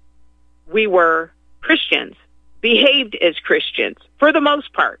France. We were Christians, behaved as Christians for the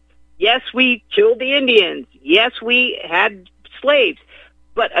most part. Yes, we killed the Indians. Yes, we had slaves.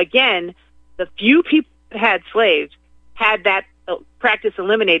 But again, the few people that had slaves had that practice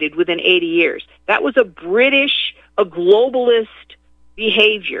eliminated within 80 years. That was a globalist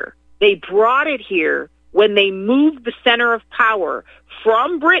behavior. They brought it here when they moved the center of power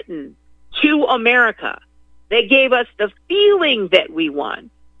from Britain to America. They gave us the feeling that we won.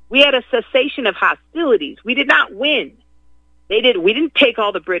 We had a cessation of hostilities. We did not win. We didn't take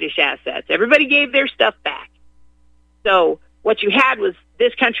all the British assets. Everybody gave their stuff back. So what you had was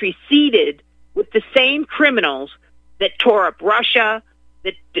this country seeded with the same criminals that tore up Russia,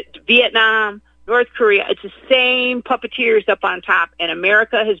 that Vietnam, North Korea. It's the same puppeteers up on top, and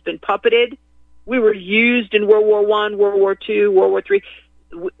America has been puppeted. We were used in World War I, World War II, World War III.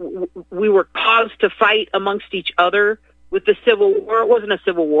 We were caused to fight amongst each other with the Civil War. It wasn't a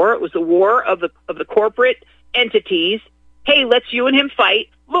civil war. It was a war of the corporate entities. Hey, let's you and him fight.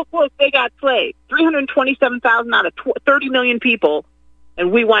 Look, they got slaves. 327,000 out of 30 million people,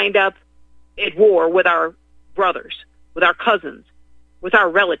 and we wind up at war with our brothers, with our cousins, with our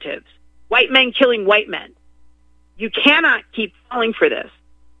relatives. White men killing white men. You cannot keep falling for this.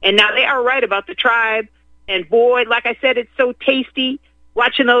 And now they are right about the tribe. And boy, like I said, it's so tasty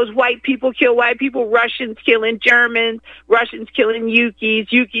watching those white people kill white people, Russians killing Germans, Russians killing Yukis,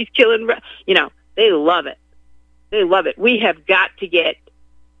 Yukis killing, they love it. They love it. We have got to get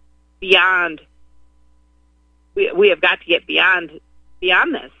beyond, we have got to get beyond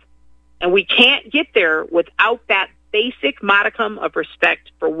this. And we can't get there without that basic modicum of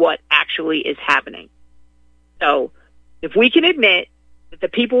respect for what actually is happening. So if we can admit that the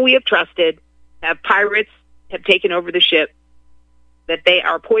people we have trusted have taken over the ship, that they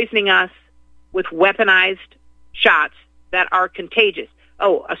are poisoning us with weaponized shots that are contagious.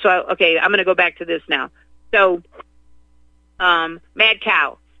 I'm going to go back to this now. So, mad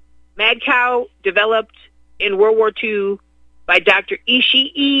cow. Mad cow developed in World War II by Dr.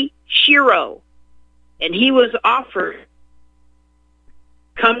 Ishii Shiro, and he was offered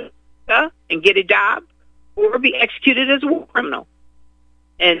come and get a job or be executed as a war criminal.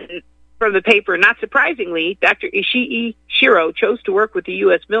 And from the paper, not surprisingly, Dr. Ishii Shiro chose to work with the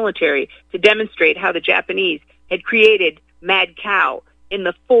U.S. military to demonstrate how the Japanese had created mad cow in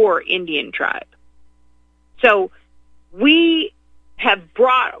the 4 Indian tribe. So we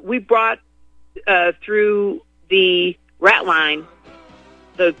brought through the rat line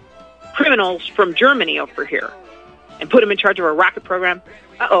the criminals from Germany over here and put them in charge of our rocket program.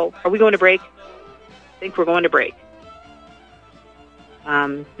 Are we going to break? I think we're going to break.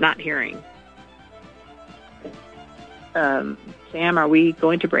 Not hearing. Sam, are we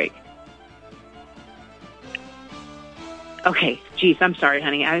going to break? Okay, geez, I'm sorry,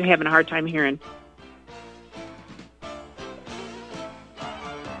 honey. I'm having a hard time hearing.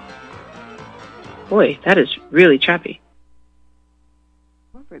 Boy, that is really choppy.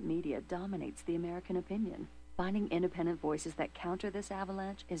 Corporate media dominates the American opinion. Finding independent voices that counter this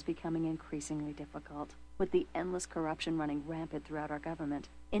avalanche is becoming increasingly difficult. With the endless corruption running rampant throughout our government,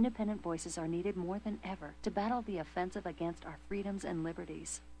 independent voices are needed more than ever to battle the offensive against our freedoms and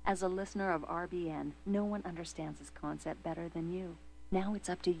liberties. As a listener of RBN, no one understands this concept better than you. Now it's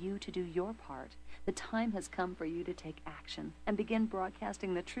up to you to do your part. The time has come for you to take action and begin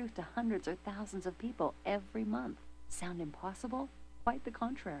broadcasting the truth to hundreds or thousands of people every month. Sound impossible? Quite the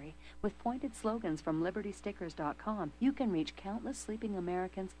contrary. With pointed slogans from LibertyStickers.com, you can reach countless sleeping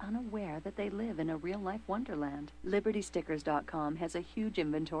Americans unaware that they live in a real-life wonderland. LibertyStickers.com has a huge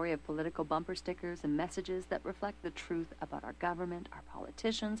inventory of political bumper stickers and messages that reflect the truth about our government, our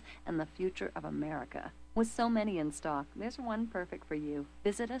politicians, and the future of America. With so many in stock, there's one perfect for you.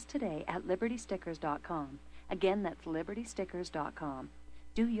 Visit us today at LibertyStickers.com. Again, that's LibertyStickers.com.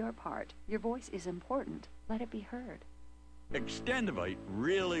 Do your part. Your voice is important. Let it be heard. Extendivite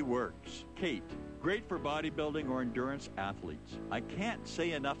really works. Kate, Great for bodybuilding or endurance athletes. I can't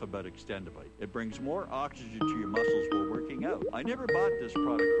say enough about Extendivite. It brings more oxygen to your muscles while working out. I never bought this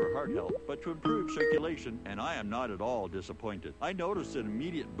product for heart health, but to improve circulation, and I am not at all disappointed. I noticed an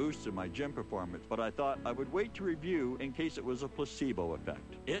immediate boost in my gym performance, but I thought I would wait to review in case it was a placebo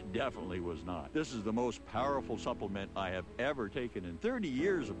effect. It definitely was not. This is the most powerful supplement I have ever taken in 30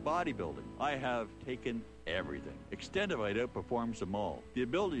 years of bodybuilding. I have taken everything. Extendivite outperforms them all. The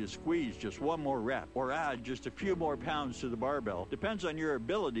ability to squeeze just one more rep or add just a few more pounds to the barbell depends on your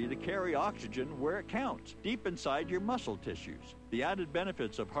ability to carry oxygen where it counts, deep inside your muscle tissues. The added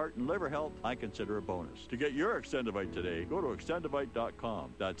benefits of heart and liver health I consider a bonus. To get your Extendivite today, go to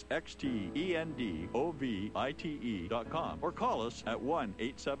extendivite.com. That's XTENDOVITE.com, or call us at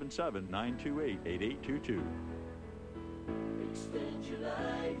 1-877-928-8822. Extend your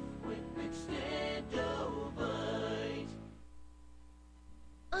life with Extendovite.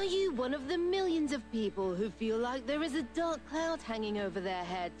 Are you one of the millions of people who feel like there is a dark cloud hanging over their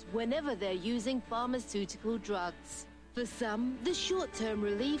heads whenever they're using pharmaceutical drugs? For some, the short-term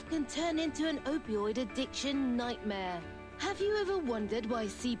relief can turn into an opioid addiction nightmare. Have you ever wondered why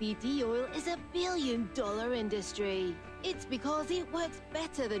CBD oil is a billion-dollar industry? It's because it works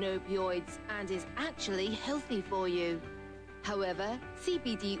better than opioids and is actually healthy for you. However,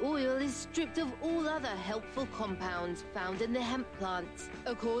 CBD oil is stripped of all other helpful compounds found in the hemp plant.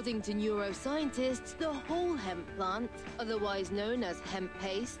 According to neuroscientists, the whole hemp plant, otherwise known as hemp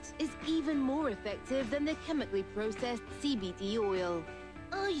paste, is even more effective than the chemically processed CBD oil.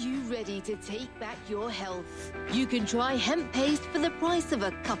 Are you ready to take back your health? You can try hemp paste for the price of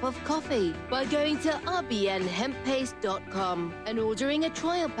a cup of coffee by going to rbnhemppaste.com and ordering a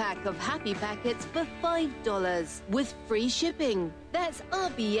trial pack of happy packets for $5 with free shipping. That's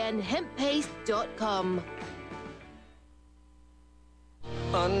rbnhemppaste.com.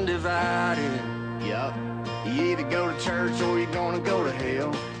 Undivided. Yup. You either go to church or you're gonna go to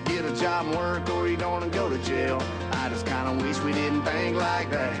hell. Get a job and work or you're gonna go to jail. I just kinda wish we didn't think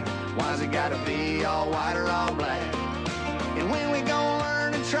like that. Why's it gotta be all white or all black? And when we gonna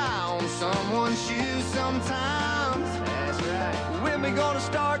learn to try on someone's shoes sometimes? That's right. When we gonna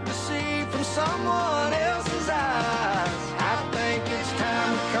start to see from someone else's eyes? I think it's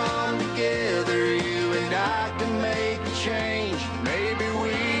time to come together. You and I can make a change. Maybe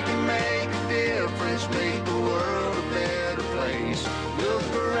we can make a difference. Make the world a better place. Look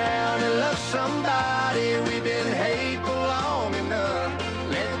around and love somebody. We've been hateful long enough.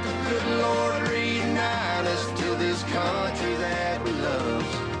 Let the good Lord reunite us to this country that we love.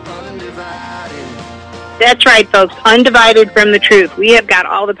 Undivided. That's right, folks. Undivided from the truth. We have got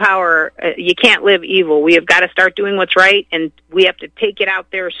all the power. You can't live evil. We have got to start doing what's right, and we have to take it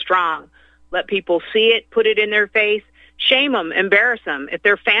out there strong. Let people see it, put it in their face, shame them, embarrass them. If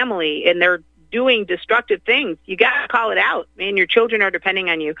they're family and they're doing destructive things, you got to call it out. Man, your children are depending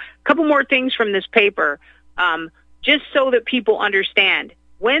on you. A couple more things from this paper, just so that people understand.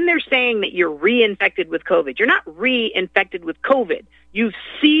 When they're saying that you're reinfected with COVID, you're not reinfected with COVID. You've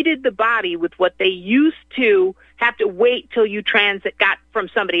seeded the body with what they used to have to wait till you got from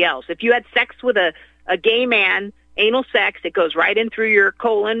somebody else. If you had sex with a gay man, anal sex, it goes right in through your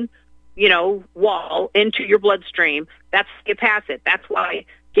colon, wall into your bloodstream. That's you pass it. That's why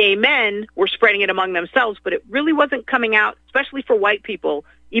gay men were spreading it among themselves, but it really wasn't coming out, especially for white people.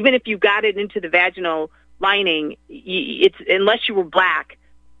 Even if you got it into the vaginal lining, it's unless you were black.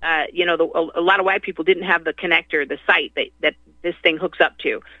 A lot of white people didn't have the connector, the site that this thing hooks up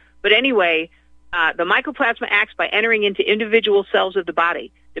to. But anyway, the mycoplasma acts by entering into individual cells of the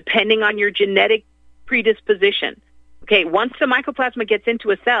body, depending on your genetic predisposition. Okay, once the mycoplasma gets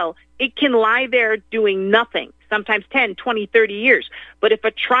into a cell, it can lie there doing nothing, sometimes 10, 20, 30 years. But if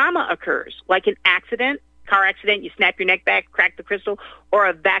a trauma occurs, like an accident, car accident, you snap your neck back, crack the crystal, or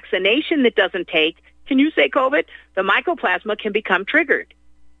a vaccination that doesn't take, can you say COVID? The mycoplasma can become triggered.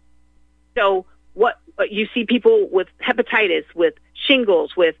 So what you see people with hepatitis, with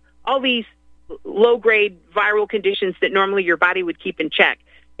shingles, with all these low-grade viral conditions that normally your body would keep in check.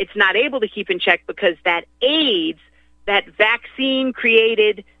 It's not able to keep in check because that AIDS, that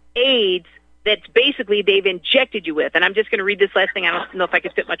vaccine-created AIDS, that's basically they've injected you with. And I'm just going to read this last thing. I don't know if I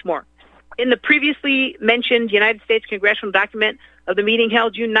could fit much more. In the previously mentioned United States congressional document of the meeting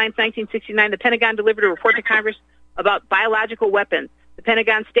held June 9, 1969, the Pentagon delivered a report to Congress about biological weapons. The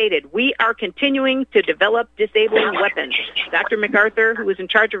Pentagon stated, "We are continuing to develop disabling weapons." Dr. MacArthur, who was in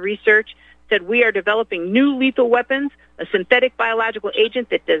charge of research, said, "We are developing new lethal weapons, a synthetic biological agent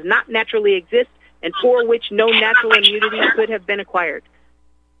that does not naturally exist and for which no natural immunity could have been acquired."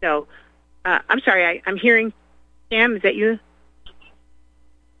 So, I'm sorry, I'm hearing, Sam, is that you?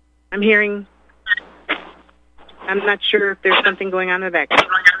 I'm hearing I'm not sure if there's something going on in the background.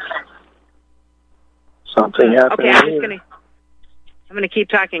 Something happening. Okay, I'm going to keep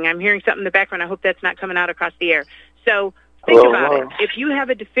talking. I'm hearing something in the background. I hope that's not coming out across the air. So think about it. If you have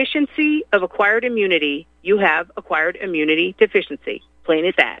a deficiency of acquired immunity, you have acquired immunity deficiency. Plain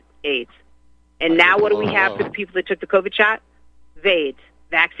as that, AIDS. And now what do we have for the people that took the COVID shot? VAIDS,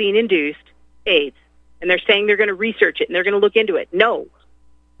 vaccine-induced AIDS. And they're saying they're going to research it and they're going to look into it. No.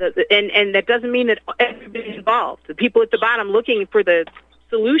 And that doesn't mean that everybody's involved. The people at the bottom looking for the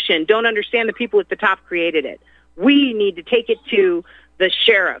solution don't understand the people at the top created it. We need to take it to the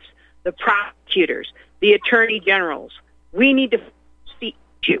sheriffs, the prosecutors, the attorney generals. We need to see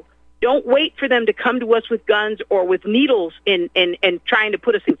you. Don't wait for them to come to us with guns or with needles and trying to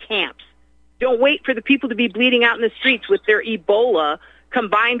put us in camps. Don't wait for the people to be bleeding out in the streets with their Ebola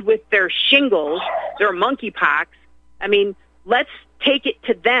combined with their shingles, their monkeypox. I mean, let's take it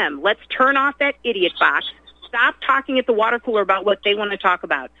to them. Let's turn off that idiot box. Stop talking at the water cooler about what they want to talk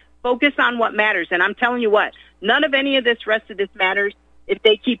about. Focus on what matters. And I'm telling you what, none of any of this rest of this matters if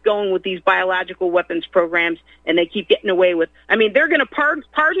they keep going with these biological weapons programs and they keep getting away with, I mean, they're going to pardon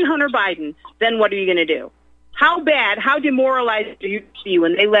Hunter Biden, then what are you going to do? How bad, how demoralized do you see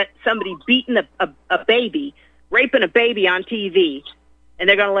when they let somebody beating a baby, raping a baby on TV, and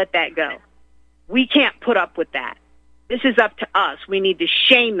they're going to let that go? We can't put up with that. This is up to us. We need to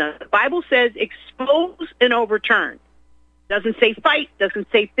shame them. The Bible says expose and overturn. Doesn't say fight, doesn't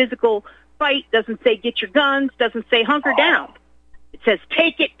say physical fight, doesn't say get your guns, doesn't say hunker down. It says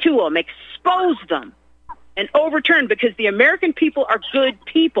take it to them, expose them, and overturn, because the American people are good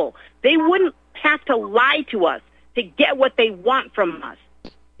people. They wouldn't have to lie to us to get what they want from us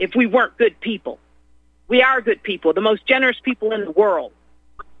if we weren't good people. We are good people, the most generous people in the world.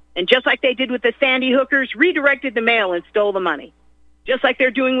 And just like they did with the Sandy hookers, redirected the mail and stole the money. Just like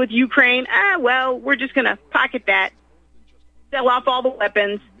they're doing with Ukraine, well, we're just going to pocket that, sell off all the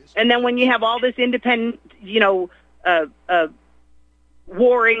weapons, and then when you have all this independent,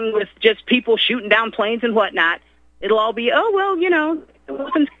 warring with just people shooting down planes and whatnot, it'll all be, it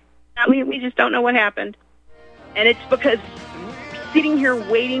wasn't, we just don't know what happened. And it's because we're sitting here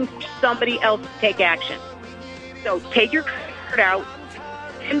waiting for somebody else to take action. So take your card out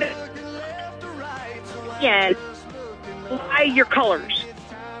and fly your colors.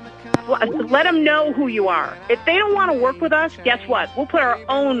 Let them know who you are. If they don't want to work with us, guess what? We'll put our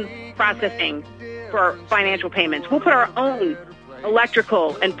own processing for financial payments. We'll put our own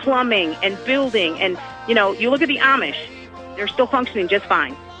electrical and plumbing and building. And, you look at the Amish. They're still functioning just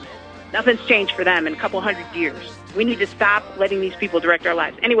fine. Nothing's changed for them in a couple hundred years. We need to stop letting these people direct our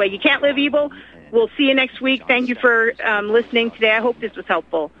lives. Anyway, you can't live evil. We'll see you next week. Thank you for listening today. I hope this was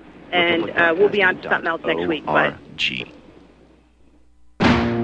helpful. And we'll be on to something else next week. Bye.